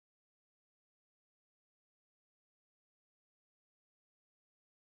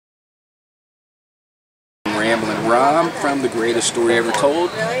Ramblin' Rom from The Greatest Story Ever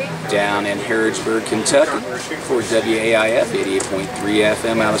Told down in Harrodsburg, Kentucky for WAIF 88.3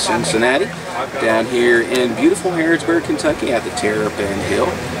 FM out of Cincinnati. Down here in beautiful Harrodsburg, Kentucky at the Terrapin Hill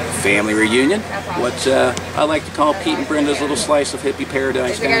family reunion. What I like to call Pete and Brenda's little slice of hippie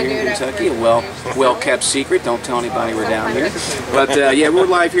paradise down here in Kentucky. A well-kept secret. Don't tell anybody we're down here. But yeah, we're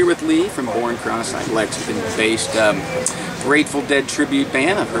live here with Lee from Born Cross-Eyed, Lexington-based Grateful Dead tribute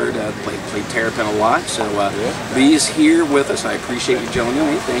band. I've heard played Terrapin a lot, so Lee's here with us. I appreciate you joining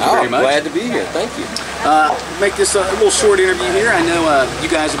me. Thank you very much. Glad to be here. Thank you. Make this a little short interview here. I know you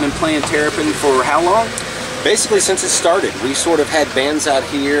guys have been playing Terrapin for how long? Basically since it started. We sort of had bands out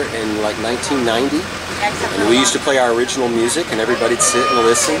here in like 1990, and we used to play our original music, and everybody'd sit and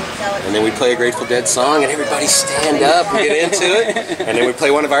listen, and then we'd play a Grateful Dead song, and everybody'd stand up and get into it, and then we'd play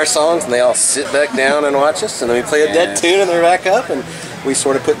one of our songs, and they all sit back down and watch us, and then we'd play a Dead tune, and they're back up, and we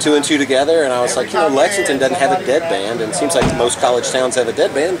sort of put two and two together, and I was like, you know, Lexington doesn't have a Dead band, and it seems like most college towns have a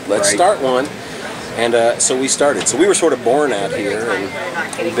Dead band. Let's start one. And so we started. So we were sort of born out here,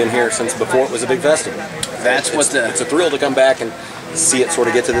 and we've been here since before it was a big festival. It's a thrill to come back and see it sort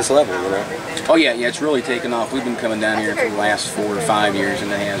of get to this level, you know. Oh yeah, it's really taken off. We've been coming down here for the last 4 or 5 years,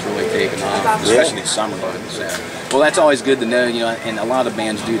 and it has really taken off, especially summer months. Well, that's always good to know, you know. And a lot of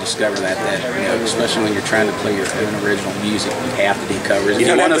bands do discover that you know, especially when you're trying to play your own original music, you have to do covers. You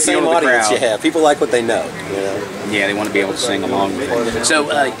don't have the same audience you have. People like what they know, you know. Yeah, they want to be able to sing along with it.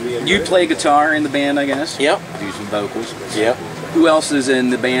 So you play guitar in the band, I guess? Yep. Do some vocals. Yep. Who else is in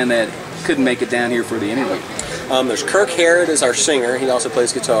the band that couldn't make it down here for the interview? There's Kirk Harrod as our singer. He also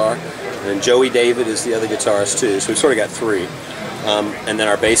plays guitar. And Joey David is the other guitarist too. So we've sort of got 3. And then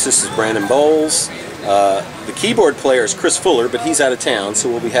our bassist is Brandon Bowles. The keyboard player is Chris Fuller, but he's out of town, so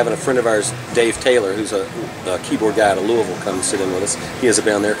we'll be having a friend of ours, Dave Taylor, who's a keyboard guy out of Louisville, come sit in with us. He has a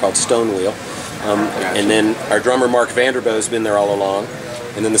band there called Stonewheel. And then our drummer, Mark Vanderboe, has been there all along.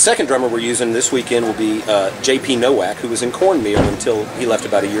 And then the second drummer we're using this weekend will be J.P. Nowak, who was in Cornmeal until he left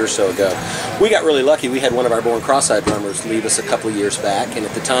about a year or so ago. We got really lucky. We had one of our Born Cross-Eyed drummers leave us a couple of years back, and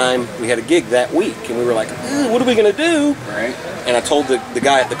at the time we had a gig that week, and we were like, what are we going to do? Right. And I told the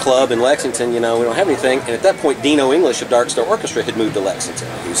guy at the club in Lexington, you know, we don't have anything. And at that point, Dino English of Dark Star Orchestra had moved to Lexington.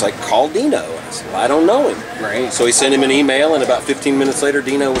 He was like, call Dino. I said, well, I don't know him. Right. So he sent him an email, and about 15 minutes later,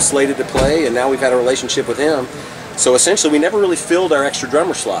 Dino was slated to play, and now we've had a relationship with him. So essentially, we never really filled our extra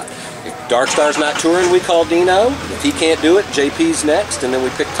drummer slot. If Dark Star's not touring, we call Dino. If he can't do it, JP's next. And then we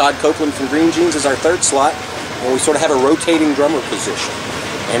pick Todd Copeland from Green Jeans as our 3rd slot. And we sort of have a rotating drummer position.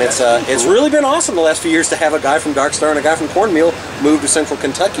 And it's really been awesome the last few years to have a guy from Dark Star and a guy from Cornmeal move to Central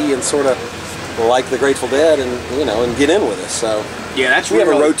Kentucky and sort of like the Grateful Dead and, you know, and get in with us. So yeah, we have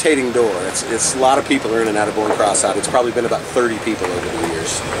a rotating door. It's a lot of people are in and out of Born Cross-Eyed. It's probably been about 30 people over the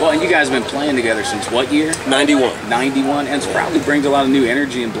years. Well, and you guys have been playing together since what year? 91. 91, and it probably brings a lot of new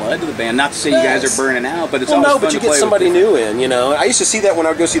energy and blood to the band. Not to say you guys are burning out, but it's always fun to play with. No, but you get somebody new in, you know. I used to see that when I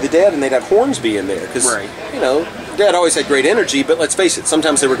would go see the Dead, and they'd have Hornsby in there, because, you know, Dead always had great energy, but let's face it,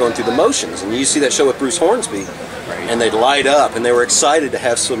 sometimes they were going through the motions, and you see that show with Bruce Hornsby, and they'd light up, and they were excited to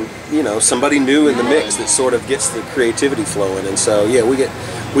have some, you know, somebody new in the mix that sort of gets the creativity flowing. And so, yeah, we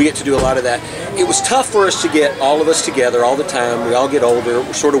get to do a lot of that. It was tough for us to get all of us together all the time. We all get older.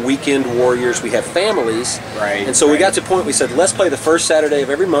 We're sort of weekend warriors. We have families. And so we got to the point we said, let's play the first Saturday of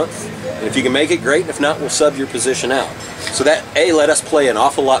every month. And if you can make it, great. And if not, we'll sub your position out. So that, let us play an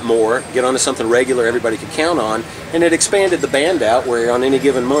awful lot more, get onto something regular everybody could count on. And it expanded the band out where on any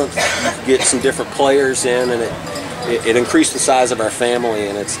given month you get some different players in, and it increased the size of our family,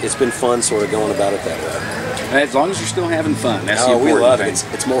 and it's been fun sort of going about it that way. As long as you're still having fun, that's the we important love thing. it.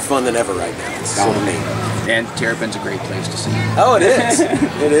 It's more fun than ever right now. It's sort of neat. And Terrapin's a great place to sing. Oh, it is.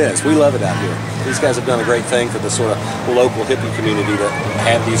 It is. We love it out here. These guys have done a great thing for the sort of local hippie community to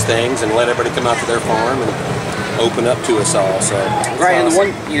have these things and let everybody come out to their farm and open up to us all. So right, awesome.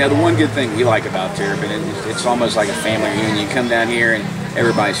 And the one good thing we like about Terrapin is it's almost like a family reunion. You come down here and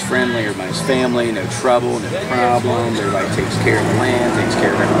everybody's friendly, everybody's family, no trouble, no problems. Everybody takes care of the land, takes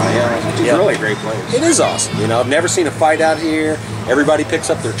care of everybody else, which is really a great place. It is awesome. You know, I've never seen a fight out here. Everybody picks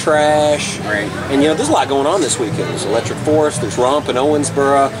up their trash. Right. And, you know, there's a lot going on this weekend. There's Electric Forest, there's Romp in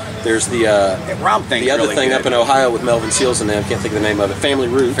Owensboro, there's the Romp thing. The other really thing good. Up in Ohio with Melvin Seals and them, I can't think of the name of it, Family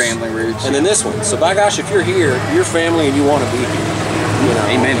Roots. Family Roots. And then this one. So, by gosh, if you're here, you're family and you want to be here. You know,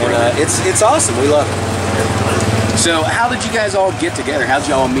 amen. And, it's awesome. We love it. So how did you guys all get together? How did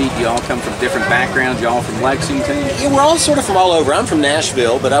y'all meet? You all come from different backgrounds? You all from Lexington? Yeah, we're all sort of from all over. I'm from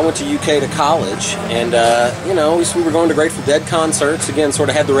Nashville, but I went to UK to college, and you know, we were going to Grateful Dead concerts. Again, sort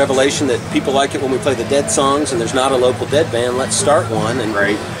of had the revelation that people like it when we play the Dead songs, and there's not a local Dead band. Let's start one. And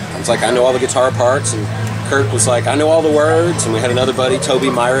I was like, I know all the guitar parts, and Kirk was like, I know all the words, and we had another buddy, Toby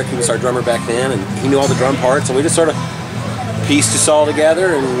Myrick, who was our drummer back then, and he knew all the drum parts, and we just sort of pieced us all together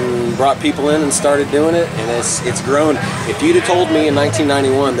and brought people in and started doing it, and it's grown. If you'd have told me in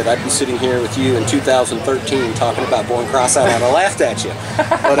 1991 that I'd be sitting here with you in 2013 talking about Born Cross-Eyed, I'd have laughed at you.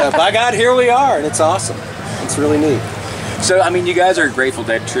 But by God, here we are, and it's awesome. It's really neat. So, I mean, you guys are a Grateful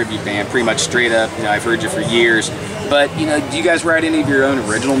Dead tribute band, pretty much straight up. You know, I've heard you for years. But, you know, do you guys write any of your own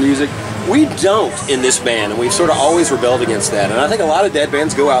original music? We don't in this band, and we've sort of always rebelled against that. And I think a lot of Dead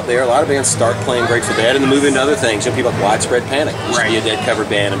bands go out there, a lot of bands start playing Grateful Dead and then move into other things. You know, people like Widespread Panic used to be a Dead cover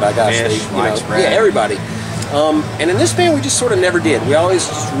band, and by gosh, yeah, everybody. And in this band, we just sort of never did. We always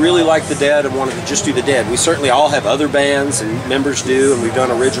just really liked the Dead and wanted to just do the Dead. We certainly all have other bands, and members do, and we've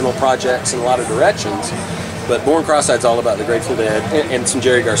done original projects in a lot of directions. But Born Cross-Eyed's all about the Grateful Dead and some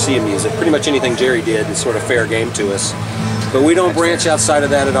Jerry Garcia music. Pretty much anything Jerry did is sort of fair game to us. But we don't branch outside of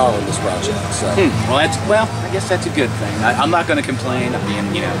that at all in this project. So. Well, I guess that's a good thing. I'm not going to complain of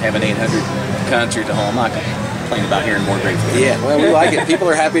being, you know, having 800 concerts at home. I'm not going to complain about hearing more Grateful Dead. Yeah, well, we like it. People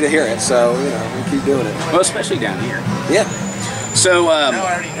are happy to hear it, so you know, we keep doing it. Well, especially down here. Yeah. So,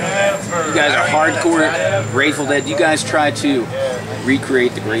 you guys are hardcore Grateful Dead. Do you guys try to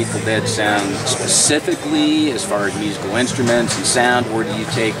recreate the Grateful Dead sound specifically as far as musical instruments and sound, or do you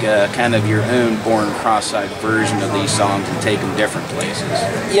take kind of your own Born Cross-Eyed version of these songs and take them different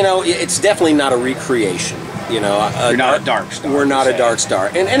places? You know, it's definitely not a recreation. You know, you're not a Dark Star. We're not a Dark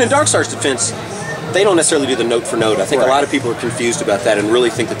Star. And in Dark Star's defense, they don't necessarily do the note for note. I think a lot of people are confused about that and really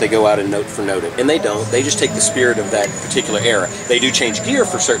think that they go out and note for note it. And they don't. They just take the spirit of that particular era. They do change gear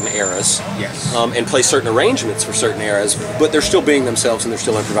for certain eras, yes, and play certain arrangements for certain eras, but they're still being themselves and they're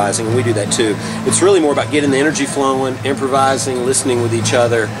still improvising, and we do that too. It's really more about getting the energy flowing, improvising, listening with each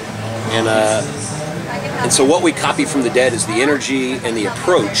other, and so what we copy from the Dead is the energy and the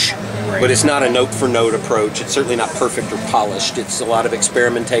approach. But it's not a note-for-note approach. It's certainly not perfect or polished. It's a lot of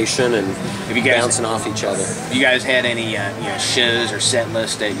experimentation and bouncing off each other. Have you guys had any shows or set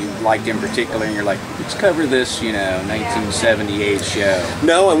lists that you liked in particular, and you're like, let's cover this, 1978 show?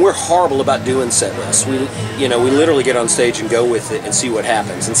 No, and we're horrible about doing set lists. We literally get on stage and go with it and see what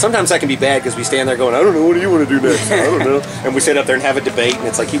happens. And sometimes that can be bad because we stand there going, I don't know, what do you want to do next? I don't know. And we sit up there and have a debate, and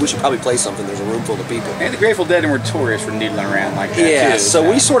it's like, we should probably play something. There's a room full of people. And the Grateful Dead and we're notorious for needling around like that, yeah, too.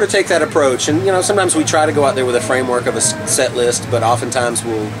 So we sort of take that approach, and sometimes we try to go out there with a framework of a set list, but oftentimes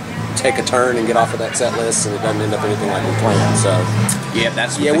we'll take a turn and get off of that set list, and it doesn't end up anything like we planned. So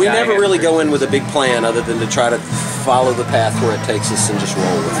we never really go in with a big plan other than to try to follow the path where it takes us and just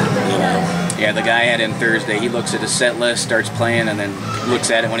roll with it. Yeah, the guy had in Thursday. He looks at his set list, starts playing, and then looks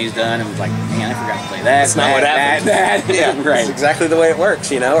at it when he's done, and was like, "Man, I forgot to play that." That's not what happened. That. Yeah, right. It's exactly the way it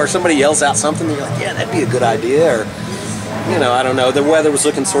works, Or somebody yells out something, and you're like, "Yeah, that'd be a good idea," or. I don't know. The weather was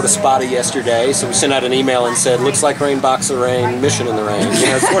looking sort of spotty yesterday, so we sent out an email and said, looks like rain, box of rain, mission in the rain.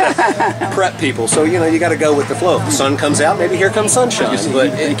 Sort of prep people. So, you got to go with the flow. If the sun comes out, maybe here comes sunshine.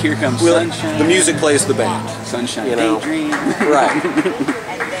 But here comes sunshine. The music plays the band. Sunshine, daydream. Right.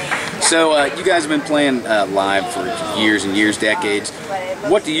 So, you guys have been playing live for years and years, decades.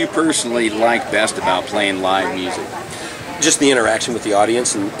 What do you personally like best about playing live music? Just the interaction with the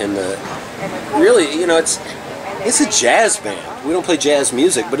audience and the... Really, it's a jazz band. We don't play jazz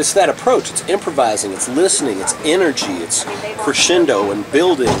music, but it's that approach. It's improvising, it's listening, it's energy, it's crescendo and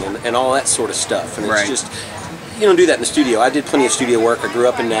building and all that sort of stuff. And it's just, you don't do that in the studio. I did plenty of studio work. I grew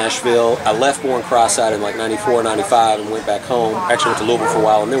up in Nashville. I left Born Cross-Eyed in like 94, 95 and went back home. Actually went to Louisville for a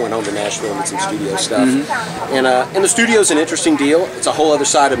while and then went home to Nashville and did some studio stuff. And the studio's an interesting deal. It's a whole other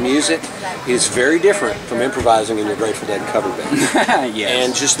side of music. It is very different from improvising in your Grateful Dead cover band. Yes.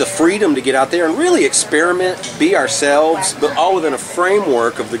 And just the freedom to get out there and really experiment, be ourselves, but all within a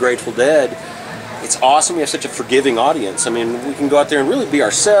framework of the Grateful Dead. It's awesome. We have such a forgiving audience. I mean, we can go out there and really be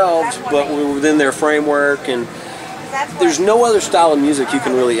ourselves, but we're within their framework, and there's no other style of music you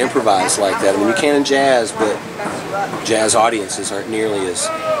can really improvise like that. I mean, you can in jazz, but jazz audiences aren't nearly as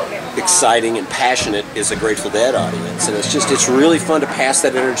exciting and passionate as a Grateful Dead audience. And it's really fun to pass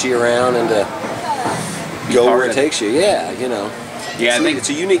that energy around and to go where it takes you. Yeah, Yeah, I think it's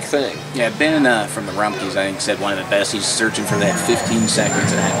a unique thing. Yeah, Ben from the Rumpkeys, I think, said one of the best. He's searching for that 15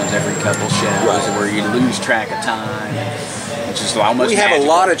 seconds that happens every couple shows, where you lose track of time. It's just almost we have magical. A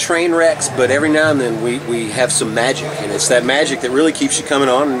lot of train wrecks, but every now and then we have some magic, and it's that magic that really keeps you coming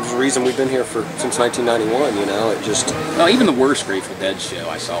on. And it's the reason we've been here since 1991. It just. Well, even the worst Grateful Dead show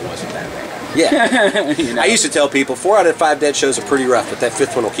I saw wasn't that bad. Yeah. I used to tell people 4 out of 5 Dead shows are pretty rough, but that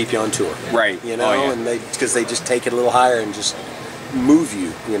 5th one will keep you on tour. Right. And because they just take it a little higher and just move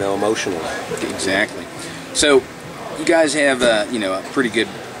you, emotionally. Exactly. So, you guys have a pretty good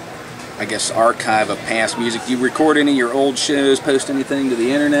I guess, archive of past music? Do you record any of your old shows, post anything to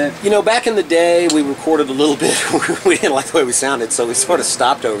the internet? You know, back in the day, we recorded a little bit. We didn't like the way we sounded, so we sort of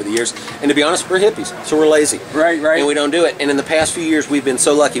stopped over the years. And to be honest, we're hippies, so we're lazy. Right. And we don't do it. And in the past few years, we've been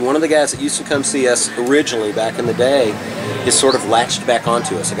so lucky. One of the guys that used to come see us originally back in the day is sort of latched back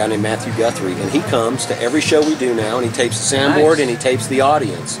onto us, a guy named Matthew Guthrie. And he comes to every show we do now, and he tapes the soundboard, and he tapes the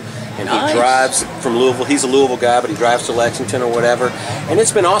audience. And he drives from Louisville. He's a Louisville guy, but he drives to Lexington or whatever. And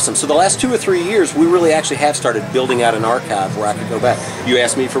it's been awesome. So the last 2 or 3 years, we really actually have started building out an archive where I could go back. You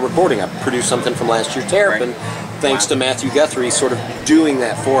asked me for recording. I produced something from last year's Terrapin, thanks to Matthew Guthrie sort of doing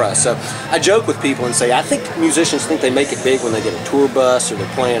that for us. So I joke with people and say, I think musicians think they make it big when they get a tour bus or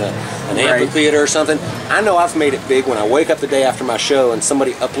they're playing an amphitheater or something. I know I've made it big when I wake up the day after my show and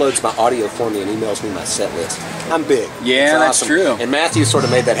somebody uploads my audio for me and emails me my set list. I'm big. Yeah, that's true. And Matthew sort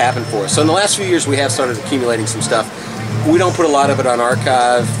of made that happen for us. So in the last few years, we have started accumulating some stuff. We don't put a lot of it on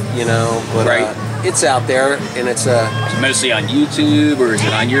archive, you know, but it's out there, and it's mostly on YouTube, or is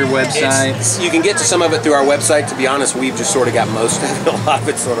it on your website? You can get to some of it through our website. To be honest, we've just sort of got most of it. A lot of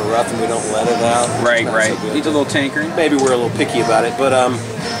it's sort of rough, and we don't let it out. Right. So needs a little tinkering. Maybe we're a little picky about it, but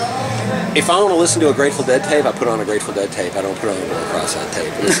if I want to listen to a Grateful Dead tape, I put on a Grateful Dead tape. I don't put on a Born Cross-Eyed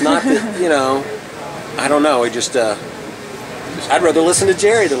tape. And it's not that, you know, I don't know. It just I'd rather listen to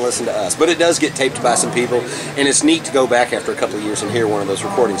Jerry than listen to us. But it does get taped by some people, and it's neat to go back after a couple of years and hear one of those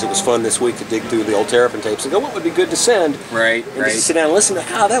recordings. It was fun this week to dig through the old Terrapin tapes and go, what would be good to send? Right. Just sit down and listen to,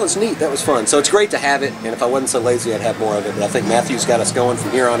 that was neat, that was fun. So it's great to have it, and if I wasn't so lazy, I'd have more of it. But I think Matthew's got us going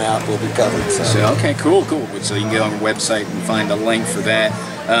from here on out. We'll be covered. So okay, cool. So you can get on our website and find a link for that.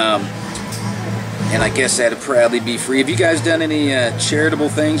 And I guess that'd probably be free. Have you guys done any charitable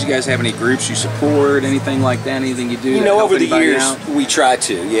things? You guys have any groups you support, anything like that? Anything you do? You know, over the years, we try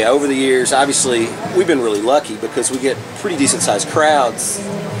to. Yeah, over the years, obviously, we've been really lucky because we get pretty decent-sized crowds,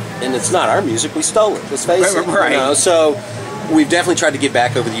 and it's not our music. We stole it. Let's face it. Right. You know? So we've definitely tried to give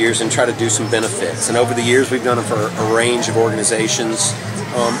back over the years and try to do some benefits. And over the years, we've done it for a range of organizations.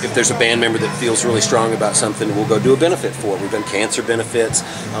 If there's a band member that feels really strong about something, we'll go do a benefit for it. We've done cancer benefits.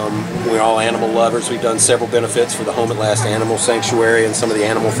 We're all animal lovers. We've done several benefits for the Home at Last Animal Sanctuary and some of the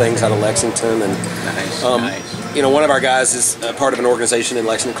animal things out of Lexington. And nice. You know, one of our guys is part of an organization in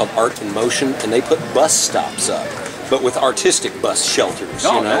Lexington called Art in Motion, and they put bus stops up, but with artistic bus shelters,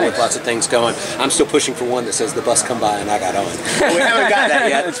 with lots of things going. I'm still pushing for one that says the bus come by and I got on. We haven't got that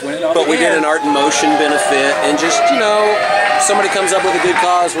yet, but we did an Art in Motion benefit, and just, you know, somebody comes up with a good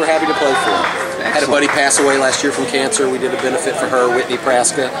cause, we're happy to play for them. Excellent. Had a buddy pass away last year from cancer. We did a benefit for her, Whitney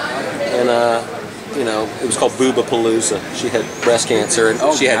Praska, and you know, it was called Booba Palooza. She had breast cancer, and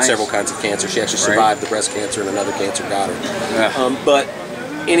she had several kinds of cancer. She actually survived the breast cancer, and another cancer got her. Yeah. But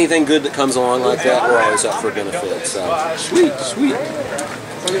anything good that comes along like that, we're always up for a benefit. So sweet.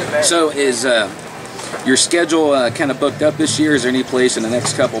 So is your schedule kind of booked up this year? Is there any place in the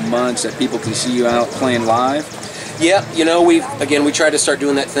next couple months that people can see you out playing live? Yeah, you know, we tried to start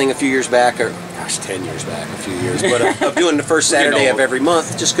doing that thing a few years back, or gosh, 10 years back, a few years, but of doing the first Saturday of every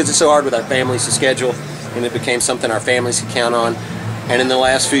month, just because it's so hard with our families to schedule, and it became something our families could count on. And in the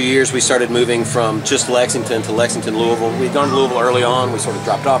last few years, we started moving from just Lexington to Lexington, Louisville. We'd gone to Louisville early on. We sort of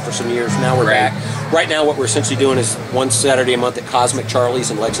dropped off for some years. Now we're back. Right now, what we're essentially doing is one Saturday a month at Cosmic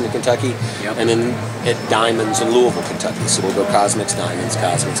Charlie's in Lexington, Kentucky, and then at Diamonds in Louisville, Kentucky. So we'll go Cosmics, Diamonds,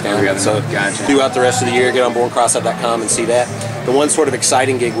 Cosmics, Diamonds. So throughout the rest of the year, get on borncrosseyed.com and see that. The one sort of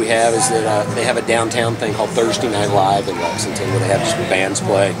exciting gig we have is that they have a downtown thing called Thursday Night Live in Lexington, where they have just bands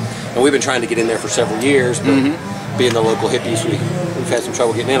play. And we've been trying to get in there for several years, but being the local hippies, we've had some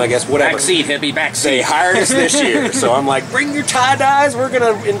trouble getting in, I guess, whatever. Backseat, hippie, backseat. They hired us this year, so I'm like, bring your tie-dyes, we're going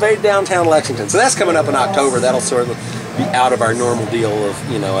to invade downtown Lexington. So that's coming up in October. That'll sort of be out of our normal deal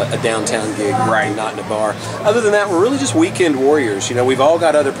of, you know, a downtown gig, not in a bar. Other than that, we're really just weekend warriors. You know, we've all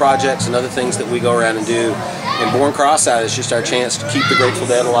got other projects and other things that we go around and do, and Born Cross-Eyed is just our chance to keep the Grateful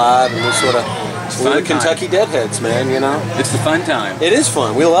Dead alive, and we sort of, we're the Kentucky Deadheads, man, you know? It's the fun time. It is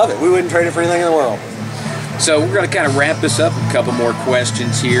fun. We love it. We wouldn't trade it for anything in the world. So we're going to kind of wrap this up. A couple more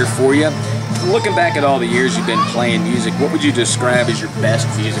questions here for you. Looking back at all the years you've been playing music, what would you describe as your best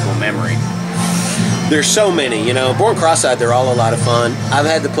musical memory? There's so many, you know. Born Cross-Eyed, they're all a lot of fun. I've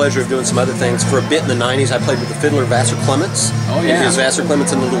had the pleasure of doing some other things. For a bit in the 90s, I played with the fiddler Vassar Clements. Oh, yeah. And his Vassar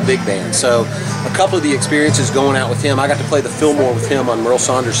Clements in the Little Big Band. So a couple of the experiences going out with him, I got to play the Fillmore with him on Merle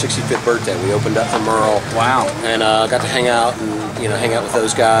Saunders' 65th birthday. We opened up for Merle. Wow. And got to hang out and, hang out with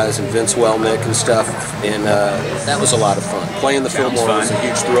those guys and Vince Welnick and stuff, and that was a lot of fun. Playing the Fillmore was a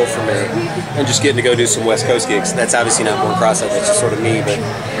huge thrill for me, and just getting to go do some West Coast gigs. That's obviously not Born Cross-eyed, that's just sort of me, but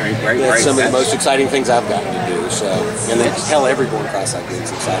that's some of the most exciting things I've gotten to do. So, and then hell, every Born Cross-eyed gig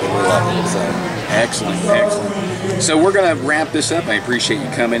is exciting. We love it. So. Excellent, excellent. So we're going to wrap this up. I appreciate you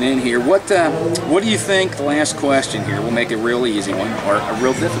coming in here. What do you think? The last question here. We'll make it a real easy one, or a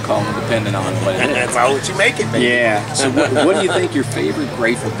real difficult one, depending on what it is. That's all what you make it, baby. Yeah. So what do you think your favorite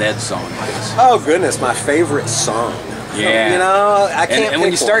Grateful Dead song is? Oh goodness, my favorite song. Yeah. You know, I can't. And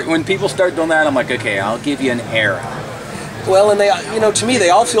when people start doing that, I'm like, okay, I'll give you an era. Well, and they, to me, they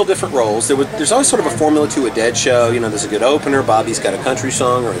all fill different roles. There's always sort of a formula to a Dead show. There's a good opener. Bobby's got a country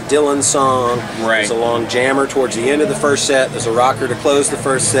song or a Dylan song. Right. There's a long jammer towards the end of the first set. There's a rocker to close the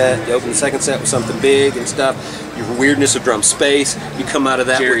first set. You open the second set with something big and stuff. Your weirdness of drum space. You come out of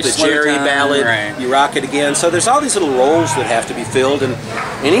that with the Jerry ballad. Right. You rock it again. So there's all these little roles that have to be filled, and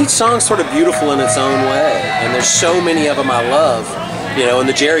each song's sort of beautiful in its own way. And there's so many of them I love. And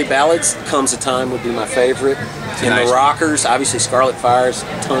the Jerry ballads, Comes a Time would be my favorite. And the rockers, obviously Scarlet Fire's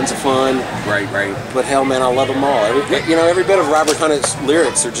tons of fun. Right. But hell, man, I love them all. Every bit of Robert Hunte's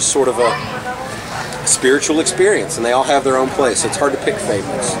lyrics are just sort of a spiritual experience, and they all have their own place. So it's hard to pick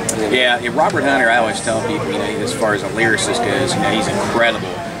favorites. Yeah, Robert Hunter, I always tell people, as far as a lyricist goes, he's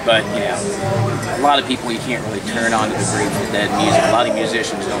incredible. But, a lot of people, you can't really turn on to the Grateful Dead music. A lot of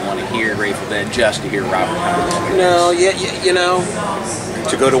musicians don't want to hear Grateful Dead just to hear Robert Hunter. No,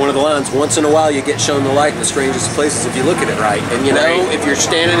 to go to one of the lines, once in a while you get shown the light in the strangest places if you look at it right. And if you're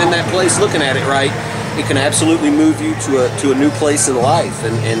standing in that place looking at it right, it can absolutely move you to a new place in life.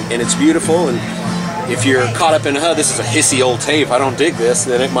 And it's beautiful. And if you're caught up in, this is a hissy old tape, I don't dig this,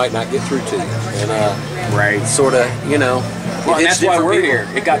 then it might not get through to you. And sort of, Well, and that's why we're here.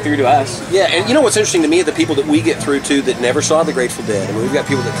 It got through to us. Yeah, and what's interesting to me are the people that we get through to that never saw the Grateful Dead. I mean, we've got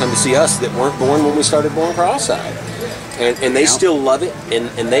people that come to see us that weren't born when we started Born Cross-eyed. And they still love it,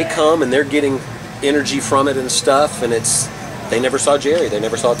 and they come and they're getting energy from it and stuff, and they never saw Jerry. They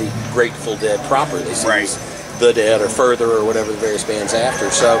never saw the Grateful Dead proper. They see The Dead or Further or whatever the various bands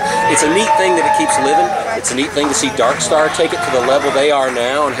after. So it's a neat thing that it keeps living. It's a neat thing to see Dark Star take it to the level they are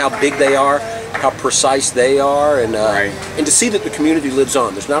now and how big they are, how precise they are, and to see that the community lives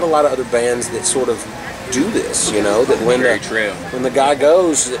on. There's not a lot of other bands that sort of do this, that when the guy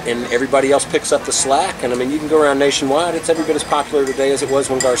goes and everybody else picks up the slack, and I mean, you can go around nationwide, it's every bit as popular today as it was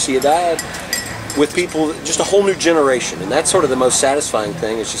when Garcia died, with people, just a whole new generation, and that's sort of the most satisfying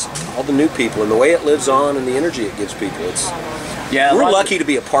thing, is just all the new people and the way it lives on and the energy it gives people. We're lucky to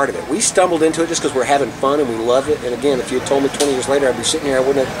be a part of it. We stumbled into it just because we're having fun and we love it. And again, if you had told me 20 years later I'd be sitting here, I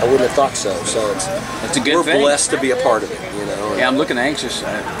wouldn't have thought so. So it's a good we're thing. Blessed to be a part of it. Yeah, I'm looking anxiously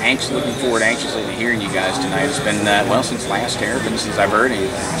to hearing you guys tonight. It's been since last Terrapin, since I've heard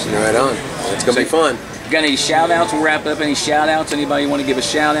anything. So. Right on. It's gonna be fun. Got any shout-outs? We'll wrap up. Any shout-outs? Anybody want to give a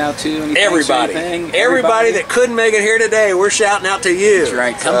shout-out to? Everybody that couldn't make it here today, we're shouting out to you. That's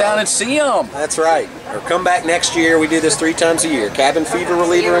right. Come down and see them. That's right. Or come back next year. We do this 3 times a year. Cabin Fever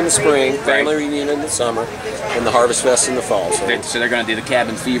Reliever in the spring, Family Reunion in the summer, and the Harvest Fest in the fall. So they're going to do the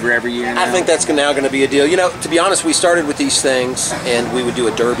Cabin Fever every year now? I think that's now going to be a deal. To be honest, we started with these things, and we would do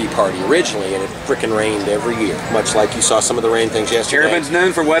a derby party originally, and it frickin' rained every year, much like you saw some of the rain things yesterday. Terrapin's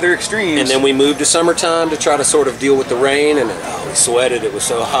known for weather extremes. And then we moved to summertime to try to sort of deal with the rain, and we sweated, it was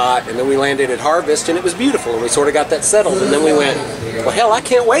so hot, and then we landed at Harvest, and it was beautiful, and we sort of got that settled, and then we went, well, hell, I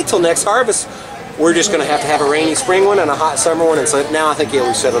can't wait till next Harvest. We're just going to have a rainy spring one and a hot summer one, and so now I think,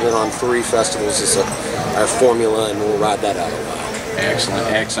 we've settled in on 3 festivals as our formula, and we'll ride that out a while.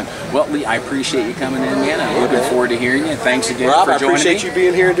 Excellent. Well, Lee, I appreciate you coming in, man. I'm looking forward to hearing you. Thanks again Rob, for joining me. I appreciate you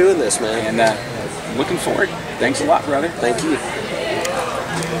being here and doing this, man. And looking forward. Thanks a lot, brother. Thank you.